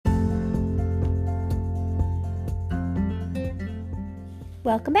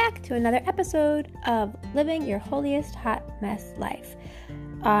Welcome back to another episode of Living Your Holiest Hot Mess Life.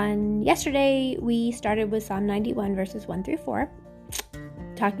 On yesterday, we started with Psalm 91 verses 1 through 4,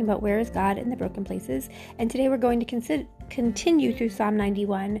 talking about where is God in the broken places. And today we're going to continue through Psalm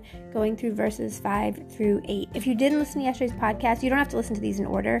 91, going through verses 5 through 8. If you didn't listen to yesterday's podcast, you don't have to listen to these in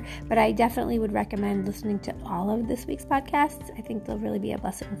order, but I definitely would recommend listening to all of this week's podcasts. I think they'll really be a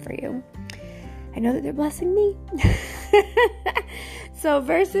blessing for you. I know that they're blessing me. So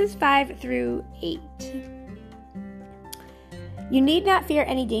verses 5 through 8. You need not fear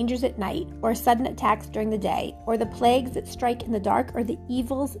any dangers at night, or sudden attacks during the day, or the plagues that strike in the dark, or the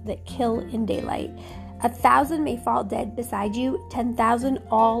evils that kill in daylight. 1,000 may fall dead beside you, 10,000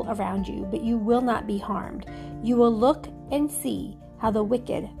 all around you, but you will not be harmed. You will look and see how the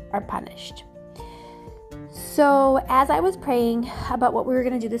wicked are punished. So as I was praying about what we were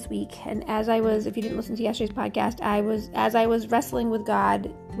going to do this week, and if you didn't listen to yesterday's podcast, as I was wrestling with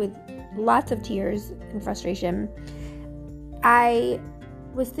God with lots of tears and frustration, I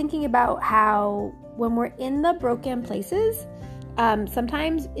was thinking about how when we're in the broken places,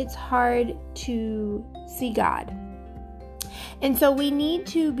 sometimes it's hard to see God. And so we need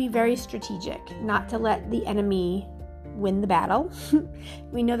to be very strategic, not to let the enemy win the battle.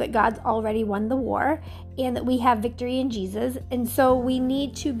 We know that God's already won the war and that we have victory in Jesus. And so we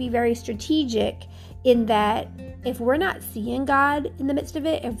need to be very strategic in that if we're not seeing God in the midst of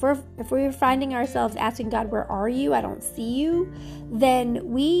it, if we're finding ourselves asking God, where are you? I don't see you. Then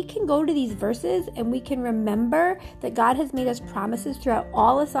we can go to these verses and we can remember that God has made us promises throughout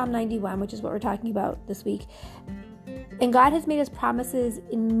all of Psalm 91, which is what we're talking about this week. And God has made us promises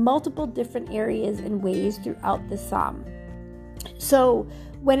in multiple different areas and ways throughout the psalm. So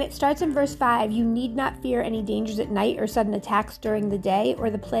when it starts in verse 5, you need not fear any dangers at night or sudden attacks during the day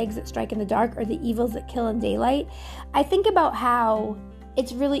or the plagues that strike in the dark or the evils that kill in daylight. I think about how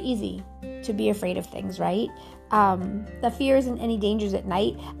it's really easy to be afraid of things, right? The fears and any dangers at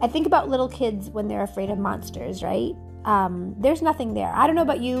night. I think about little kids when they're afraid of monsters, right? There's nothing there. I don't know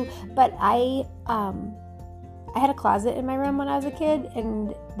about you, but I had a closet in my room when I was a kid,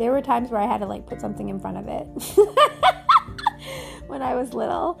 and there were times where I had to put something in front of it when I was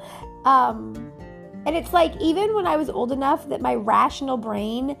little. And it's even when I was old enough that my rational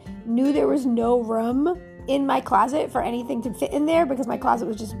brain knew there was no room in my closet for anything to fit in there because my closet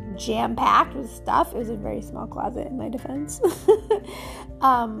was just jam-packed with stuff. It was a very small closet in my defense.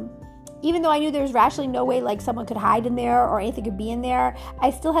 Even though I knew there was rationally no way someone could hide in there or anything could be in there,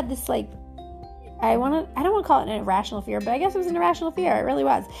 I still had this I don't want to call it an irrational fear, but I guess it was an irrational fear. It really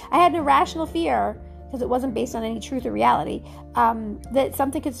was. I had an irrational fear because it wasn't based on any truth or reality, that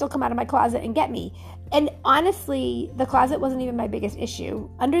something could still come out of my closet and get me. And honestly, the closet wasn't even my biggest issue.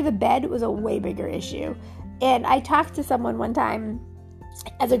 Under the bed was a way bigger issue. And I talked to someone one time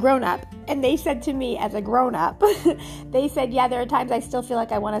as a grown-up, and they said to me as a grown-up, they said, yeah, there are times I still feel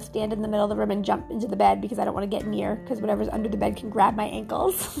like I want to stand in the middle of the room and jump into the bed because I don't want to get near, because whatever's under the bed can grab my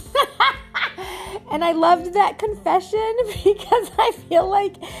ankles. And I loved that confession because I feel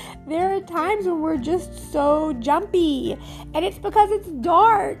like there are times when we're just so jumpy. And it's because it's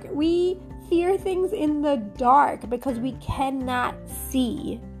dark. We fear things in the dark because we cannot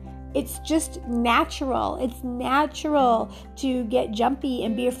see. It's just natural. It's natural to get jumpy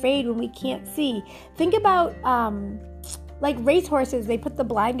and be afraid when we can't see. Think about racehorses. They put the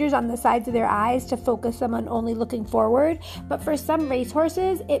blinders on the sides of their eyes to focus them on only looking forward. But for some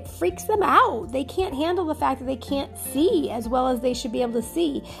racehorses, it freaks them out. They can't handle the fact that they can't see as well as they should be able to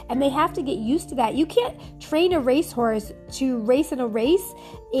see. And they have to get used to that. You can't train a racehorse to race in a race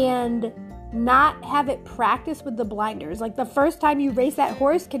and not have it practice with the blinders. The first time you race that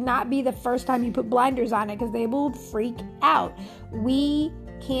horse cannot be the first time you put blinders on it because they will freak out. We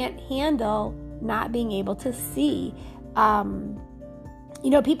can't handle not being able to see.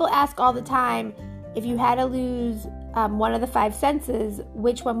 People ask all the time, if you had to lose one of the 5 senses,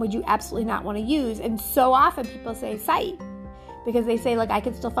 which one would you absolutely not want to use? And so often people say sight, because they say, I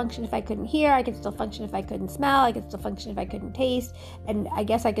could still function if I couldn't hear, I could still function if I couldn't smell, I could still function if I couldn't taste, and I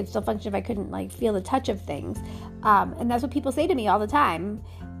guess I could still function if I couldn't feel the touch of things. And that's what people say to me all the time,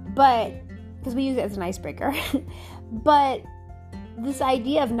 but because we use it as an icebreaker. But this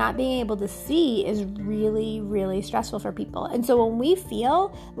idea of not being able to see is really, really stressful for people. And so when we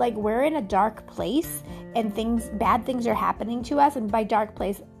feel like we're in a dark place and bad things are happening to us, and by dark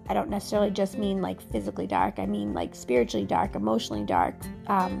place, I don't necessarily just mean physically dark. I mean spiritually dark, emotionally dark,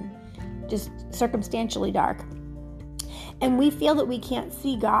 just circumstantially dark. and we feel that we can't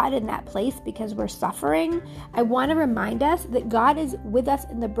see God in that place because we're suffering, I want to remind us that God is with us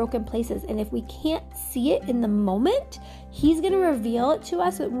in the broken places. And if we can't see it in the moment, He's going to reveal it to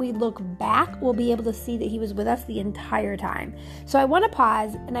us. When we look back, we'll be able to see that He was with us the entire time. So I want to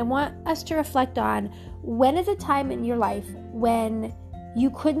pause, and I want us to reflect on, when is a time in your life when you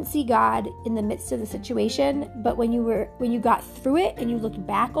couldn't see God in the midst of the situation, but when you got through it and you looked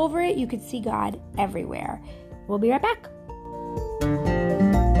back over it, you could see God everywhere. We'll be right back.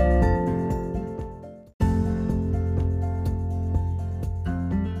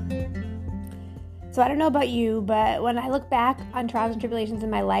 So I don't know about you, but when I look back on trials and tribulations in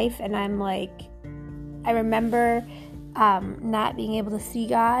my life, and I'm like, I remember not being able to see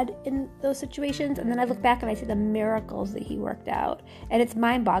God in those situations, and then I look back and I see the miracles that He worked out, and it's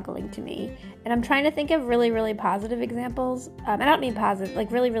mind-boggling to me. And I'm trying to think of really, really positive examples. I don't mean positive,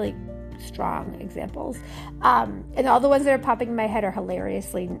 like really, really strong examples. And all the ones that are popping in my head are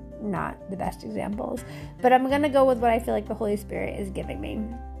hilariously not the best examples. But I'm going to go with what I feel like the Holy Spirit is giving me.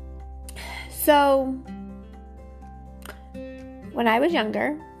 So, when I was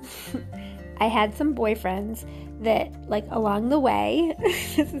younger, I had some boyfriends that, like, along the way,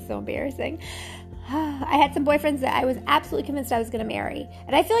 this is so embarrassing, I had some boyfriends that I was absolutely convinced I was going to marry.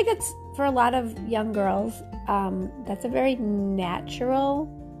 And I feel like that's, for a lot of young girls, that's a very normal,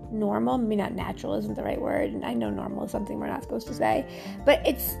 maybe not natural isn't the right word, and I know normal is something we're not supposed to say, but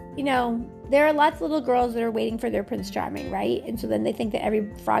it's, there are lots of little girls that are waiting for their Prince Charming, right? And so then they think that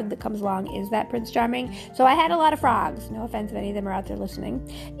every frog that comes along is that Prince Charming. So I had a lot of frogs, no offense if any of them are out there listening,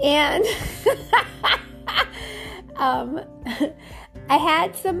 and I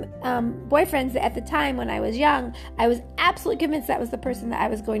had some boyfriends that at the time when I was young, I was absolutely convinced that was the person that I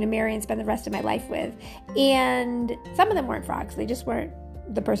was going to marry and spend the rest of my life with. And some of them weren't frogs, they just weren't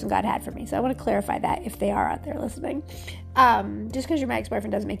the person God had for me. So I want to clarify that if they are out there listening. Just because you're my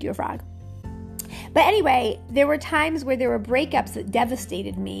ex-boyfriend doesn't make you a frog. But anyway, there were times where there were breakups that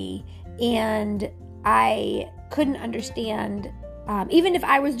devastated me, and I couldn't understand, even if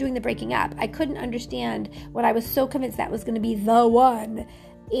I was doing the breaking up, I couldn't understand what I was so convinced that was going to be the one.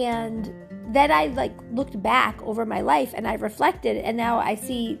 And then I looked back over my life and I reflected, and now I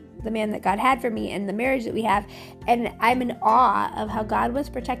see the man that God had for me and the marriage that we have, and I'm in awe of how God was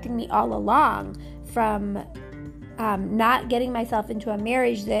protecting me all along from not getting myself into a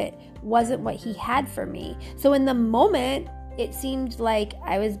marriage that wasn't what He had for me. So in the moment, it seemed like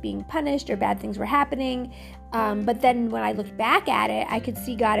I was being punished or bad things were happening, but then when I looked back at it, I could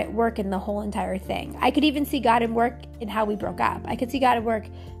see God at work in the whole entire thing. I could even see God at work in how we broke up. I could see God at work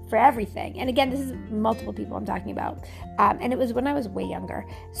for everything. And again, this is multiple people I'm talking about. And it was when I was way younger.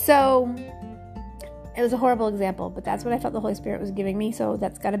 So it was a horrible example, but that's what I felt the Holy Spirit was giving me. So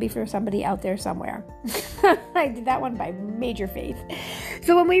that's got to be for somebody out there somewhere. I did that one by major faith.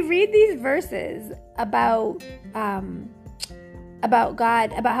 So when we read these verses about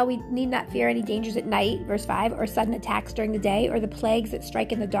God, about how we need not fear any dangers at night, verse 5, or sudden attacks during the day, or the plagues that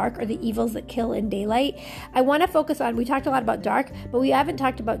strike in the dark, or the evils that kill in daylight. I want to focus on, we talked a lot about dark, but we haven't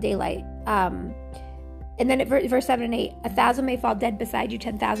talked about daylight. And then at verse 7 and 8, 1,000 may fall dead beside you,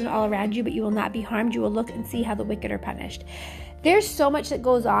 10,000 all around you, but you will not be harmed. You will look and see how the wicked are punished. There's so much that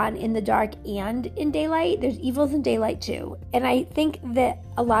goes on in the dark and in daylight. There's evils in daylight too. And I think that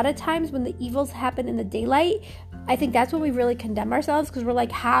a lot of times when the evils happen in the daylight, I think that's when we really condemn ourselves, because we're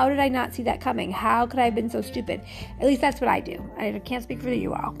like, how did I not see that coming? How could I have been so stupid? At least that's what I do. I can't speak for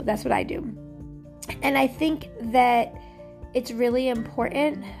you all, but that's what I do. And I think that it's really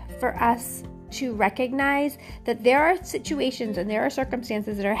important for us to recognize that there are situations and there are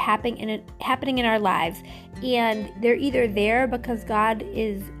circumstances that are happening in our lives, and they're either there because God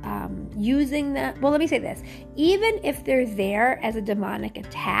is using them. Well, let me say this. Even if they're there as a demonic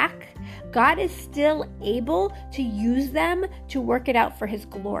attack, God is still able to use them to work it out for His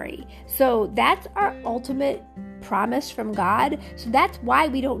glory. So that's our ultimate promise from God. So that's why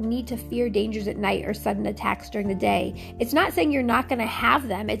we don't need to fear dangers at night or sudden attacks during the day. It's not saying you're not going to have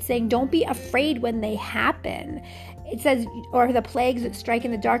them. It's saying don't be afraid when they happen. It says, or the plagues that strike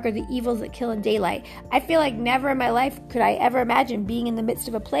in the dark, or the evils that kill in daylight. I feel like never in my life could I ever imagine being in the midst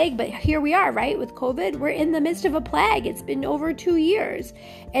of a plague, but here we are, right? With COVID, we're in the midst of a plague. It's been over 2 years,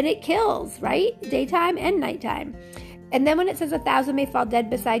 and it kills, right? Daytime and nighttime. And then when it says 1,000 may fall dead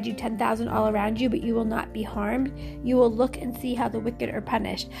beside you, 10,000 all around you, but you will not be harmed. You will look and see how the wicked are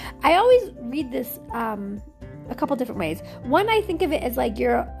punished. I always read this a couple different ways. One, I think of it as like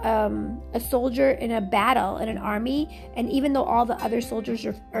you're a soldier in a battle in an army, and even though all the other soldiers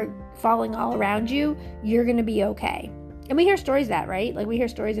are falling all around you, you're going to be okay. And we hear stories that, right? Like we hear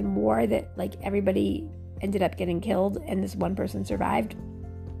stories in war that like everybody ended up getting killed, and this one person survived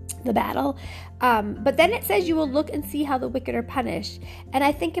the battle. But then it says you will look and see how the wicked are punished. And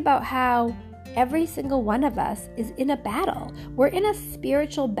I think about how every single one of us is in a battle. We're in a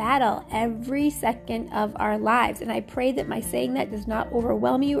spiritual battle every second of our lives. And I pray that my saying that does not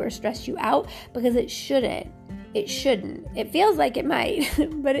overwhelm you or stress you out, because it shouldn't. It shouldn't. It feels like it might,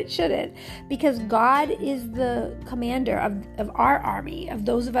 but it shouldn't, because God is the commander of our army, of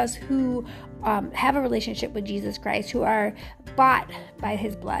those of us who have a relationship with Jesus Christ, who are bought by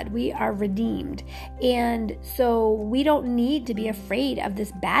his blood. We are redeemed. And so we don't need to be afraid of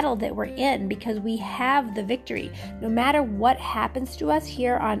this battle that we're in, because we have the victory. No matter what happens to us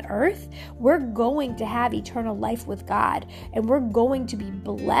here on earth, we're going to have eternal life with God, and we're going to be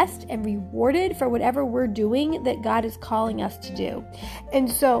blessed and rewarded for whatever we're doing that God is calling us to do.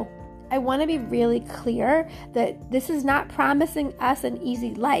 And so I want to be really clear that this is not promising us an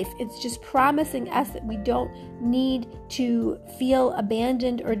easy life. It's just promising us that we don't need to feel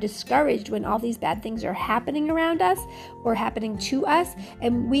abandoned or discouraged when all these bad things are happening around us or happening to us.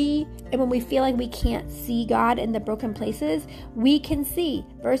 And when we feel like we can't see God in the broken places, we can see.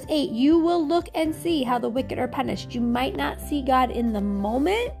 Verse 8, you will look and see how the wicked are punished. You might not see God in the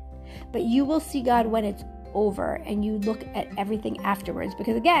moment, but you will see God when it's over and you look at everything afterwards.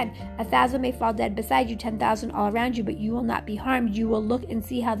 Because again, 1,000 may fall dead beside you, 10,000 all around you, but you will not be harmed. You will look and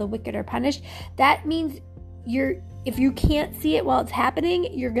see how the wicked are punished. That means if you can't see it while it's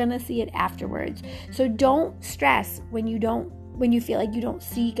happening, you're gonna see it afterwards. So don't stress when you feel like you don't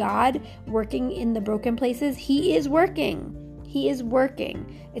see God working in the broken places. He is working. He is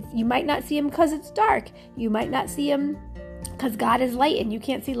working. You might not see him because it's dark. You might not see him because God is light and you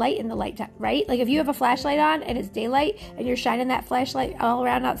can't see light in the light, right? Like if you have a flashlight on and it's daylight and you're shining that flashlight all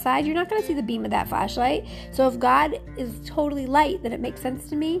around outside, you're not going to see the beam of that flashlight. So if God is totally light, then it makes sense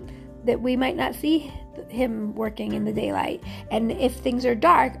to me that we might not see him working in the daylight. And if things are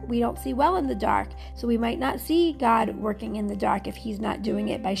dark, we don't see well in the dark. So we might not see God working in the dark if he's not doing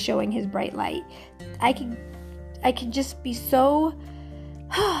it by showing his bright light. I could just be so...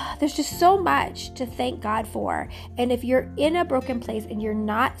 There's just so much to thank God for. And if you're in a broken place and you're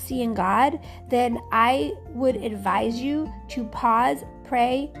not seeing God, then I would advise you to pause,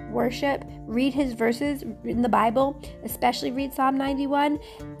 pray, worship, read his verses in the Bible, especially read Psalm 91,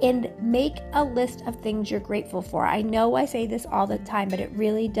 and make a list of things you're grateful for. I know I say this all the time, but it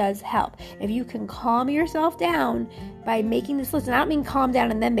really does help. If you can calm yourself down by making this list, and I don't mean calm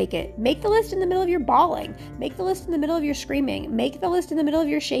down and then make it. Make the list in the middle of your bawling. Make the list in the middle of your screaming. Make the list in the middle of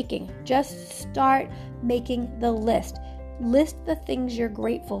your shaking. Just start making the list. List the things you're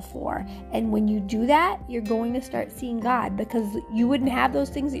grateful for. And when you do that, you're going to start seeing God, because you wouldn't have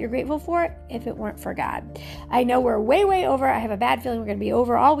those things that you're grateful for if it weren't for God. I know we're way over. I have a bad feeling we're going to be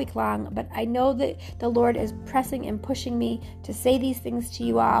over all week long, but I know that the Lord is pressing and pushing me to say these things to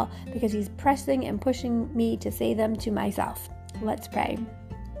you all, because he's pressing and pushing me to say them to myself. Let's pray.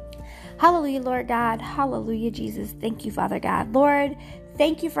 Hallelujah, Lord God. Hallelujah, Jesus. Thank you, Father God. Lord,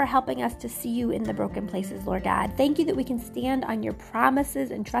 thank you for helping us to see you in the broken places, Lord God. Thank you that we can stand on your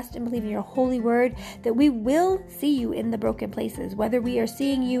promises and trust and believe in your holy word, that we will see you in the broken places. Whether we are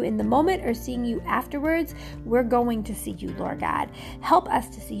seeing you in the moment or seeing you afterwards, we're going to see you, Lord God. Help us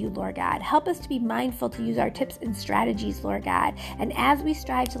to see you, Lord God. Help us to be mindful to use our tips and strategies, Lord God. And as we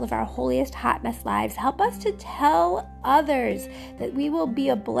strive to live our holiest hot mess lives, help us to tell others, that we will be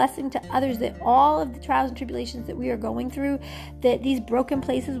a blessing to others, that all of the trials and tribulations that we are going through, that these broken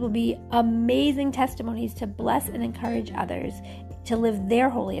places will be amazing testimonies to bless and encourage others to live their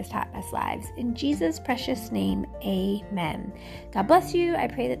holiest hot mess lives. In Jesus' precious name, amen. God bless you. I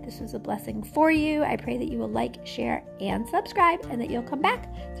pray that this was a blessing for you. I pray that you will like, share, and subscribe, and that you'll come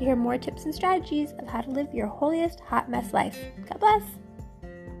back to hear more tips and strategies of how to live your holiest hot mess life. God bless.